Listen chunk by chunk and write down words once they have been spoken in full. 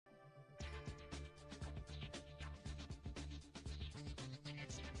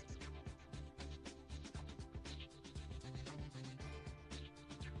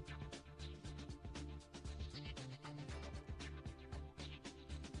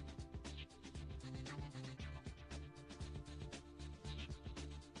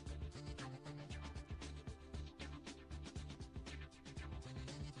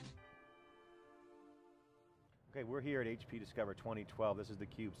Okay, we're here at HP Discover 2012. This is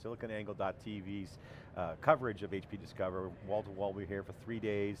theCUBE, SiliconANGLE.tv's coverage of HP Discover. Wall to wall, we're here for 3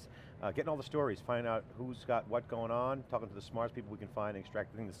 days, getting all the stories, finding out who's got what going on, talking to the smartest people we can find,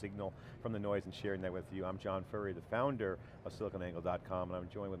 extracting the signal from the noise and sharing that with you. I'm John Furrier, the founder of SiliconANGLE.com, and I'm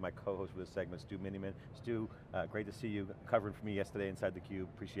joined with my co-host for this segment, Stu Miniman. Stu, great to see you covering for me yesterday inside theCUBE,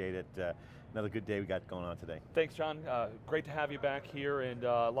 appreciate it. Another good day we got going on today. Thanks, John. Great to have you back here, and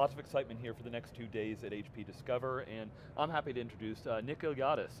lots of excitement here for the next 2 days at HP Discover. And I'm happy to introduce Nick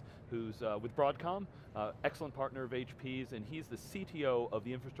Ilyadis, who's with Broadcom, excellent partner of HP's, and he's the CTO of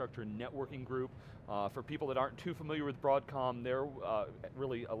the Infrastructure Networking Group. For people that aren't too familiar with Broadcom, they're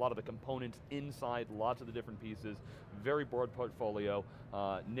really a lot of the components inside, lots of the different pieces, very broad portfolio.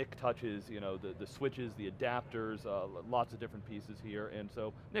 Nick touches the switches, the adapters, lots of different pieces here, and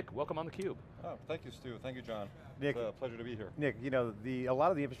so Nick, welcome on theCUBE. Oh, thank you, Stu. Thank you, John. Nick, it's a pleasure to be here. Nick, a lot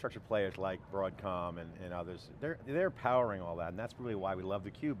of the infrastructure players like Broadcom and others, they're powering all that, and that's really why we love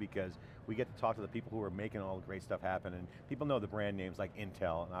theCUBE, because we get to talk to the people who are making all the great stuff happen, and people know the brand names like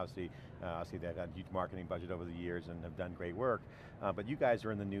Intel, and obviously they've had a huge marketing budget over the years and have done great work, but you guys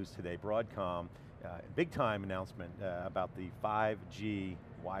are in the news today. Broadcom, big time announcement about the 5G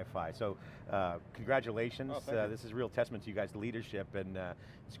Wi-Fi. So congratulations, this is a real testament to you guys' leadership, and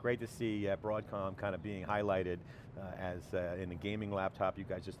it's great to see Broadcom kind of being highlighted as in a gaming laptop. You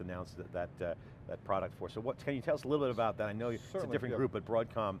guys just announced that product for. So can you tell us a little bit about that? I know it's a different group, but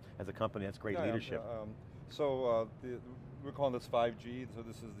Broadcom as a company has great leadership. We're calling this 5G, so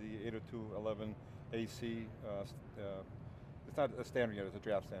this is the 802.11ac. It's not a standard yet, it's a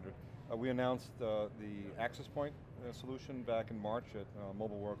draft standard. We announced the access point solution back in March at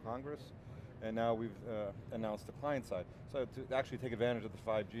Mobile World Congress, and now we've announced the client side. So to actually take advantage of the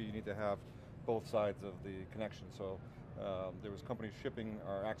 5G, you need to have both sides of the connection. So there was companies shipping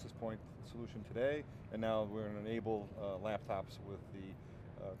our access point solution today, and now we're going to enable laptops with the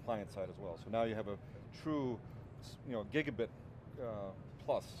client side as well. So now you have a true gigabit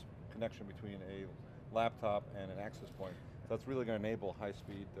plus connection between a laptop and an access point. That's really going to enable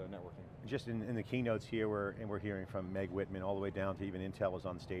high-speed networking. Just in the keynotes here, we're hearing from Meg Whitman all the way down to even Intel was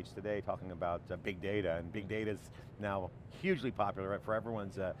on stage today talking about big data, and big data is now hugely popular, right, for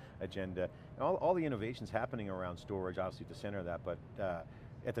everyone's agenda. And all the innovations happening around storage, obviously at the center of that, but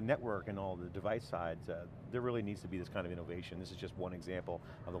at the network and all the device sides, there really needs to be this kind of innovation. This is just one example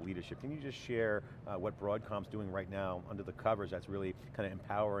of the leadership. Can you just share what Broadcom's doing right now under the covers that's really kind of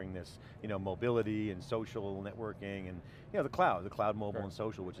empowering this mobility and social networking and the cloud mobile and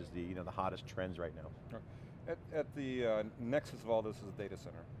social, which is the hottest trends right now. At the nexus of all this is the data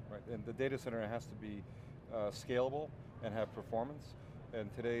center, right? And the data center has to be scalable and have performance. And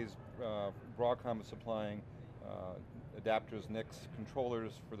today's Broadcom is supplying adapters, NICs,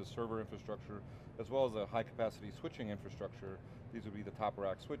 controllers for the server infrastructure, as well as a high capacity switching infrastructure. These would be the top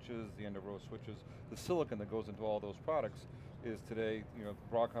rack switches, the end of row switches. The silicon that goes into all those products is today,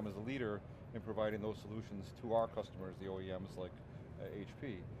 Broadcom is a leader in providing those solutions to our customers, the OEMs like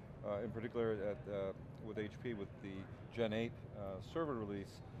HP. In particular with HP, with the Gen 8 server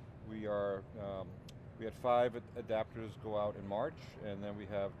release, we had 5 adapters go out in March, and then we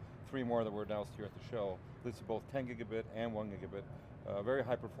have 3 more that were announced here at the show. This is both 10 gigabit and 1 gigabit. Very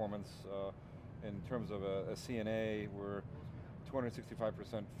high performance. In terms of a CNA, we're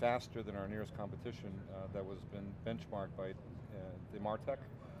 265% faster than our nearest competition that was been benchmarked by the Martech.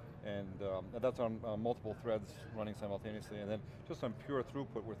 And that's on multiple threads running simultaneously. And then just on pure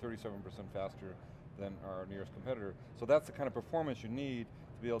throughput, we're 37% faster than our nearest competitor. So that's the kind of performance you need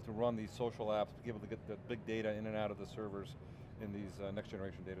to be able to run these social apps, to be able to get the big data in and out of the servers in these next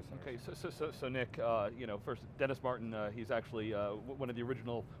generation data centers. Okay, so Nick, first Dennis Martin, he's actually one of the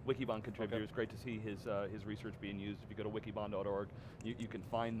original Wikibon contributors. Okay. Great to see his research being used. If you go to wikibon.org, you can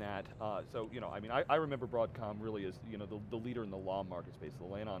find that. I remember Broadcom really as the leader in the law market space, the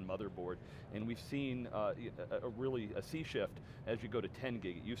LAN-on motherboard, and we've seen really a sea shift as you go to 10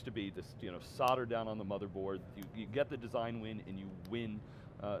 gig. It used to be this soldered down on the motherboard. You get the design win and you win.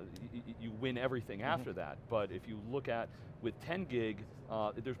 You win everything after that, but if you look at with 10 gig,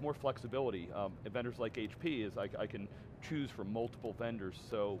 there's more flexibility. Vendors like HP is I can choose from multiple vendors.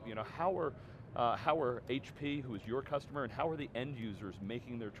 So how are HP, who is your customer, and how are the end users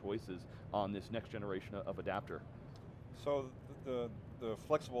making their choices on this next generation of adapter? So the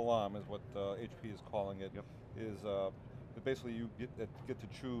flexible LOM is what HP is calling it. Yep. Is basically you get to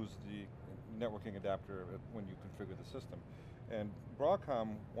choose the networking adapter when you configure the system. And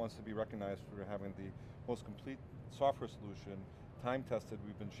Broadcom wants to be recognized for having the most complete software solution, time tested.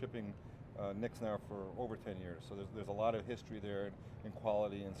 We've been shipping NICs now for over 10 years, so there's a lot of history there in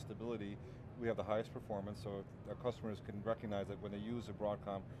quality and stability. we have the highest performance, so our customers can recognize that when they use a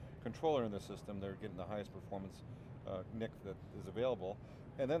Broadcom controller in their system, they're getting the highest performance NIC that is available.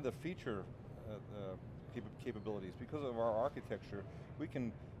 And then the feature capabilities. Because of our architecture, we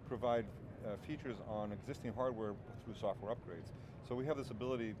can provide features on existing hardware through software upgrades. So we have this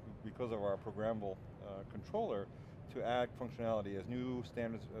ability, because of our programmable controller, to add functionality as new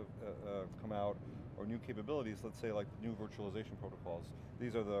standards come out, or new capabilities, let's say like the new virtualization protocols.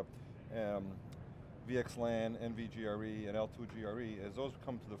 These are the VXLAN, NVGRE, and L2GRE. As those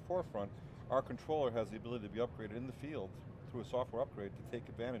come to the forefront, our controller has the ability to be upgraded in the field through a software upgrade to take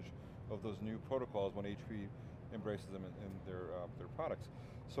advantage of those new protocols when HP embraces them in their products.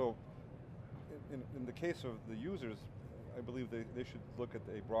 So in the case of the users, I believe they should look at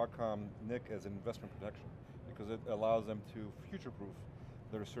a Broadcom NIC as an investment protection, because it allows them to future-proof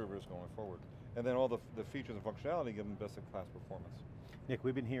their servers going forward. And then all the features and functionality give them best-in-class performance. Nick,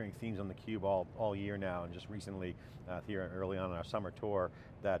 we've been hearing themes on theCUBE all year now, and just recently, here early on in our summer tour,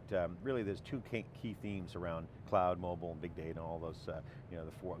 that really there's two key themes around cloud, mobile, and big data, and all those,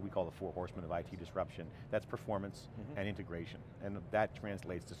 we call the four horsemen of IT disruption. That's performance and integration, and that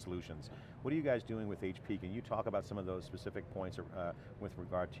translates to solutions. What are you guys doing with HP? Can you talk about some of those specific points with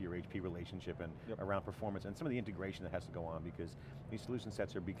regard to your HP relationship and around performance, and some of the integration that has to go on, because these solution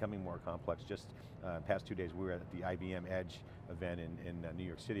sets are becoming more complex. Just past 2 days, we were at the IBM Edge event in New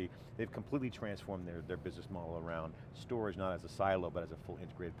York City. They've completely transformed their business model around storage, not as a silo, but as a full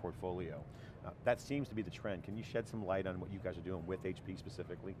integrated portfolio. That seems to be the trend. Can you shed some light on what you guys are doing with HP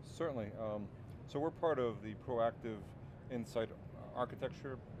specifically? Certainly. So we're part of the Proactive Insight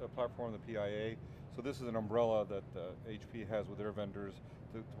Architecture platform, the PIA. So this is an umbrella that HP has with their vendors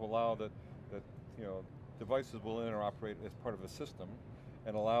to allow that devices will interoperate as part of a system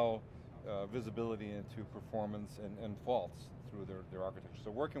and allow visibility into performance and faults through their architecture. So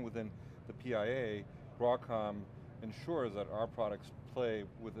working within the PIA, Broadcom ensures that our products play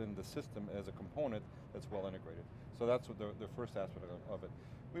within the system as a component that's well integrated. So that's what the first aspect of it.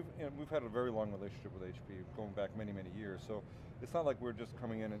 We've had a very long relationship with HP, going back many, many years. So it's not like we're just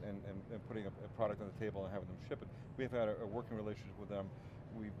coming in and putting a product on the table and having them ship it. We've had a working relationship with them.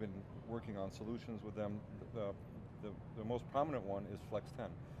 We've been working on solutions with them. The most prominent one is Flex 10.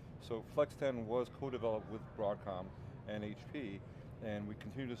 So Flex 10 was co-developed with Broadcom and HP, and we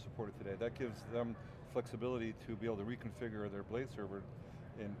continue to support it today. That gives them flexibility to be able to reconfigure their blade server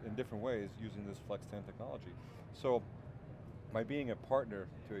in different ways using this Flex 10 technology. So by being a partner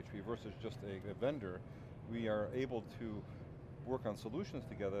to HP versus just a vendor, we are able to work on solutions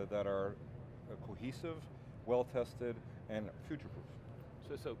together that are cohesive, well-tested, and future-proof.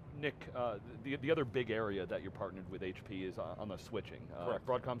 So Nick, the other big area that you're partnered with HP is on the switching.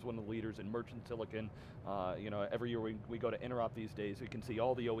 Broadcom's one of the leaders in merchant silicon. Every year we go to Interop these days, we can see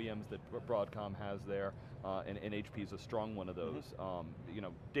all the OEMs that Broadcom has there, and HP is a strong one of those.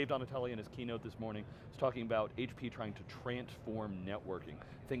 Dave Donatelli in his keynote this morning was talking about HP trying to transform networking.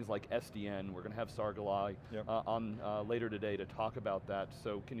 Things like SDN, we're going to have Sargalai on later today to talk about that.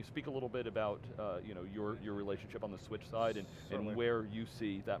 So can you speak a little bit about your relationship on the switch side and where you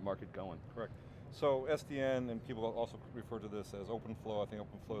see that market going? Correct. So SDN, and people also refer to this as OpenFlow.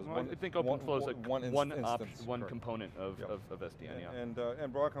 I think OpenFlow is one component of SDN.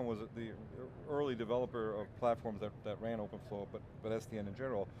 And Broadcom was the early developer of platforms that ran OpenFlow, but SDN in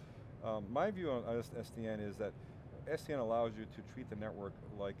general. My view on SDN is that SDN allows you to treat the network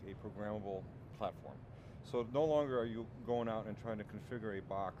like a programmable platform. So no longer are you going out and trying to configure a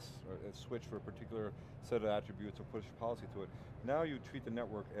box or a switch for a particular set of attributes or push policy to it. Now you treat the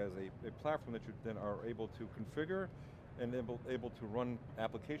network as a platform that you then are able to configure and able to run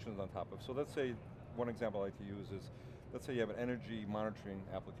applications on top of. So let's say, one example I like to use is, let's say you have an energy monitoring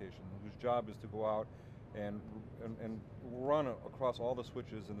application whose job is to go out and run across all the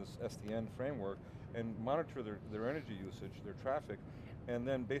switches in this SDN framework and monitor their energy usage, their traffic, and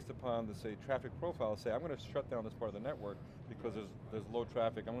then based upon the, say, traffic profile, say, I'm going to shut down this part of the network because there's low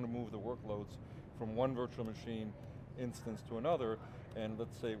traffic. I'm going to move the workloads from one virtual machine instance to another, and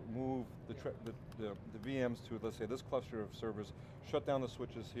let's say move the VMs to, let's say, this cluster of servers, shut down the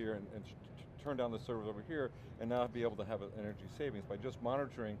switches here and turn down the servers over here, and now be able to have an energy savings by just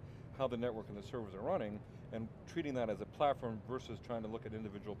monitoring how the network and the servers are running and treating that as a platform versus trying to look at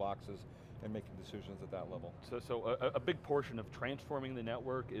individual boxes and making decisions at that level. So a big portion of transforming the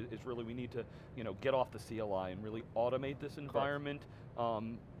network is really we need to get off the CLI and really automate this environment.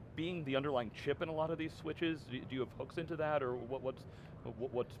 Being the underlying chip in a lot of these switches, do you have hooks into that, or what's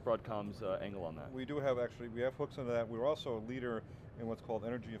Broadcom's angle on that? We do have, actually, we have hooks into that. We're also a leader in what's called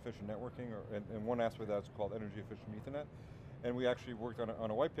energy efficient networking, and one aspect of that's called energy efficient Ethernet. And we actually worked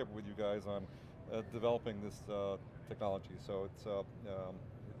on a white paper with you guys on developing this technology. So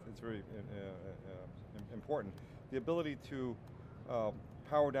it's very important. The ability to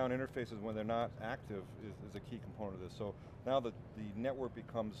power down interfaces when they're not active is a key component of this. So now that the network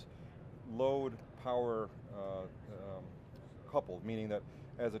becomes load power coupled, meaning that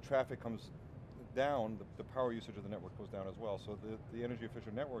as the traffic comes down, the power usage of the network goes down as well. So the energy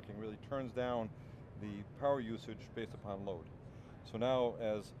efficient networking really turns down the power usage based upon load. So now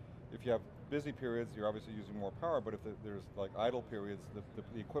if you have busy periods, you're obviously using more power, but if there's like idle periods,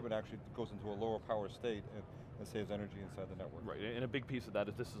 the equipment actually goes into a lower power state and saves energy inside the network. Right, and a big piece of that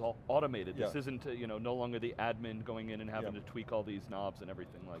is this is all automated. Yeah. This isn't no longer the admin going in and having to tweak all these knobs and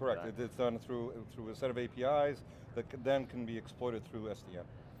everything like Correct. that. Correct, it's done through a set of APIs that then can be exploited through SDN.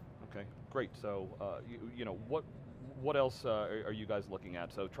 Okay, great. So, what else are you guys looking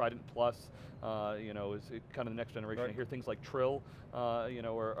at? So Trident Plus, is it kind of the next generation. Right. I hear things like Trill, are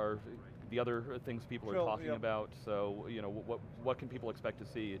the other things people Trill, are talking yeah. about. So, what can people expect to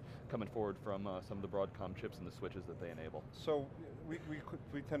see coming forward from some of the Broadcom chips and the switches that they enable? So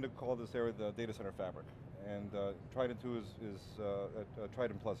we tend to call this area the data center fabric, and Trident 2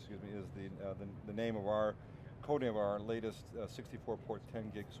 Trident Plus, excuse me, is the name of our code name of our latest 64-port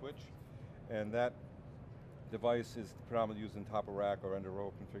 10 gig switch, and that device is predominantly used in top of rack or under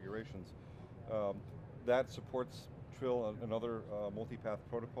row configurations. That supports Trill and other multipath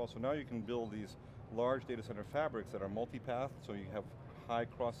protocols, so now you can build these large data center fabrics that are multipath, so you have high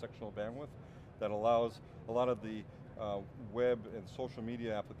cross-sectional bandwidth that allows a lot of the web and social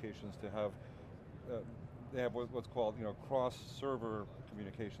media applications to have they have what's called cross-server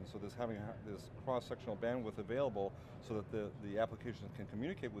communication. So having this cross-sectional bandwidth available so that the applications can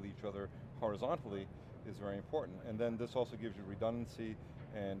communicate with each other horizontally is very important. And then this also gives you redundancy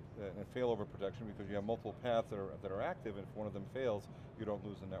and failover protection because you have multiple paths that are active, and if one of them fails, you don't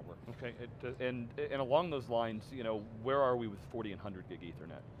lose the network. Okay, and along those lines, where are we with 40 and 100 gig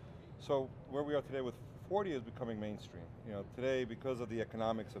Ethernet? So where we are today with 40 is becoming mainstream. Today, because of the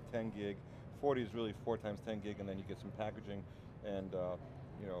economics of 10 gig, 40 is really 4 times 10 gig, and then you get some packaging and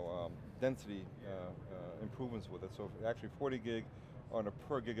density improvements with it. So actually 40 gig on a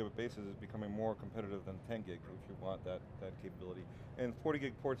per gigabit basis is becoming more competitive than 10 gig if you want that capability. And 40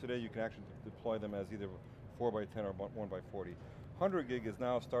 gig ports today, you can actually deploy them as either 4 by 10 or 1 by 40. 100 gig is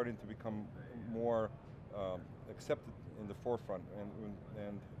now starting to become more accepted in the forefront,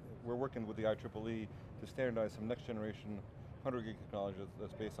 and we're working with the IEEE to standardize some next generation 100 gig technology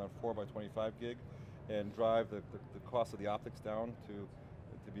that's based on 4 by 25 gig and drive the cost of the optics down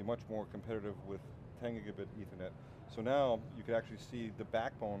to be much more competitive with 10 gigabit Ethernet. So now you can actually see the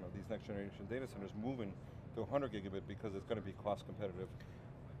backbone of these next generation data centers moving to 100 gigabit because it's going to be cost competitive.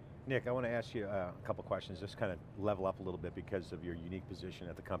 Nick, I want to ask you a couple questions, just kind of level up a little bit because of your unique position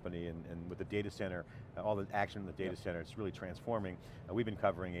at the company and with the data center, all the action in the data center, it's really transforming. We've been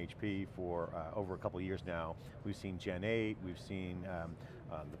covering HP for over a couple of years now. We've seen Gen 8, we've seen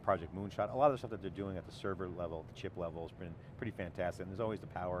the Project Moonshot, a lot of the stuff that they're doing at the server level, the chip level has been pretty fantastic, and there's always the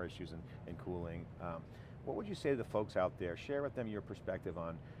power issues and cooling. What would you say to the folks out there? Share with them your perspective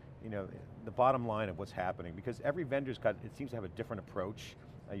on the bottom line of what's happening, because every vendor's got, it seems to have a different approach.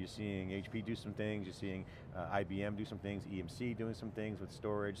 You're seeing HP do some things, you're seeing IBM do some things, EMC doing some things with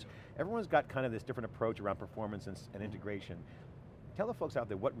storage. Everyone's got kind of this different approach around performance and integration. Tell the folks out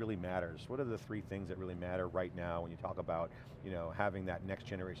there what really matters. What are the 3 things that really matter right now when you talk about having that next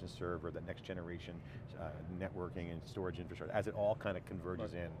generation server, that next generation networking and storage infrastructure, as it all kind of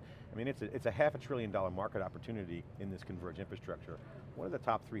converges in. I mean, it's a $500 billion market opportunity in this converged infrastructure. What are the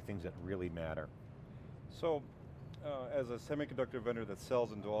top 3 things that really matter? So, as a semiconductor vendor that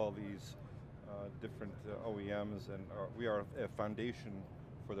sells into all these different OEMs, and we are a foundation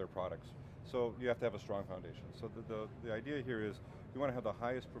for their products. So you have to have a strong foundation. So the idea here is we want to have the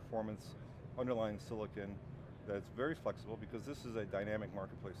highest performance underlying silicon that's very flexible, because this is a dynamic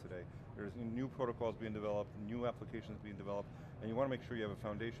marketplace today. There's new protocols being developed, new applications being developed, and you want to make sure you have a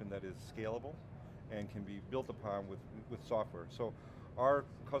foundation that is scalable and can be built upon with software. So our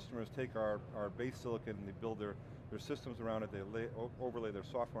customers take our base silicon and they build their systems around it, they overlay their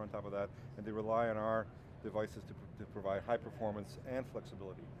software on top of that, and they rely on our devices to provide high performance and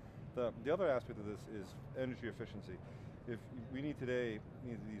flexibility. The other aspect of this is energy efficiency. If we need today,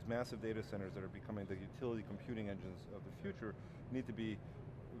 these massive data centers that are becoming the utility computing engines of the future need to be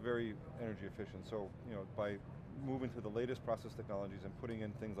very energy efficient. So by moving to the latest process technologies and putting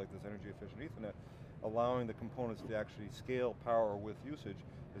in things like this energy efficient Ethernet, allowing the components to actually scale power with usage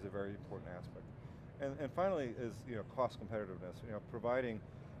is a very important aspect. And finally is cost competitiveness, providing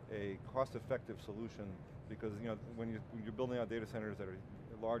a cost-effective solution because when you're building out data centers that are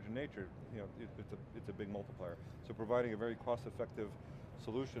large in nature, it's a big multiplier. So providing a very cost-effective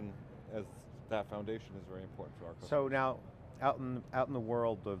solution as that foundation is very important for our customers. So now, out in the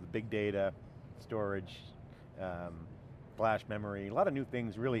world of the big data, storage, flash memory, a lot of new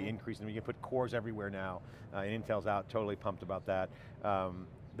things really increasing. You can put cores everywhere now, and Intel's out, totally pumped about that.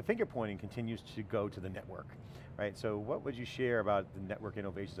 The finger pointing continues to go to the network, right? So what would you share about the network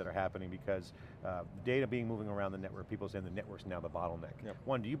innovations that are happening, because the data being moving around the network, people saying the network's now the bottleneck. Yep.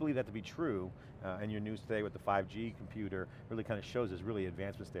 One, do you believe that to be true? And your news today with the 5G computer really kind of shows there's really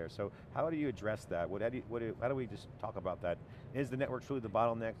advancements there. So how do you address that? How do we just talk about that? Is the network truly the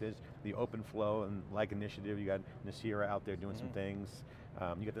bottleneck? Is the open flow and like initiative, you got Nasira out there doing some things.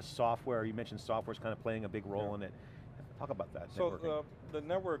 You got the software, you mentioned software's kind of playing a big role in it. Talk about that. So the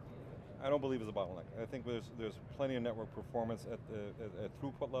network, I don't believe is a bottleneck. I think there's plenty of network performance at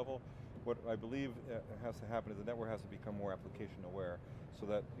throughput level. What I believe has to happen is the network has to become more application aware, so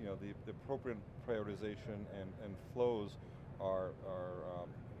that the appropriate prioritization and flows are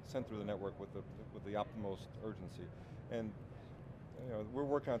sent through the network with the utmost urgency. And we're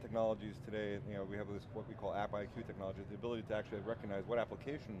working on technologies today. We have this what we call App IQ technology, the ability to actually recognize what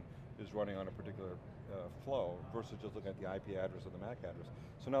application is running on a particular flow versus just looking at the IP address or the MAC address.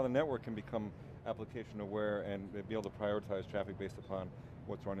 So now the network can become application aware and be able to prioritize traffic based upon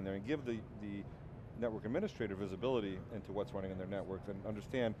what's running there, and give the network administrator visibility into what's running in their networks and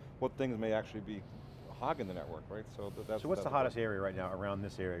understand what things may actually be hogging the network, right? So what's the hottest area right now around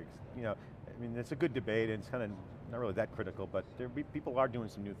this area? I mean, it's a good debate and it's kind of not really that critical, but people are doing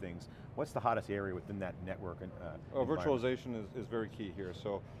some new things. What's the hottest area within that network? Virtualization is very key here.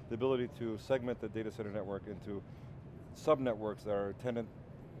 So the ability to segment the data center network into sub-networks that are tenant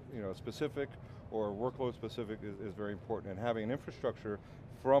specific or workload specific is very important. And having an infrastructure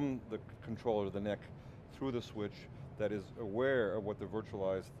from the controller to the NIC through the switch that is aware of what the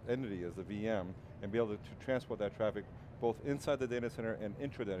virtualized entity is, the VM, and be able to transport that traffic both inside the data center and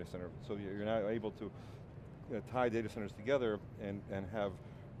intra-data center. So you're now able to tie data centers together and have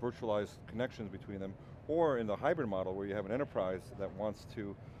virtualized connections between them, or in the hybrid model where you have an enterprise that wants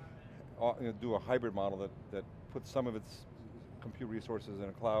to do a hybrid model that puts some of its compute resources in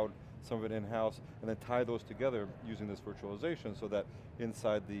a cloud, some of it in-house, and then tie those together using this virtualization so that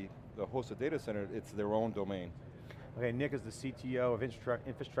inside the hosted data center, it's their own domain. Okay, Nick is the CTO of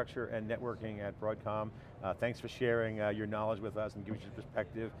Infrastructure and Networking at Broadcom. Thanks for sharing your knowledge with us and giving us your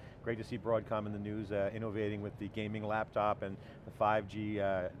perspective. Great to see Broadcom in the news, innovating with the gaming laptop and the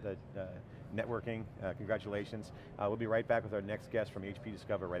 5G networking. Congratulations. We'll be right back with our next guest from HP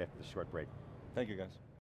Discover right after this short break. Thank you, guys.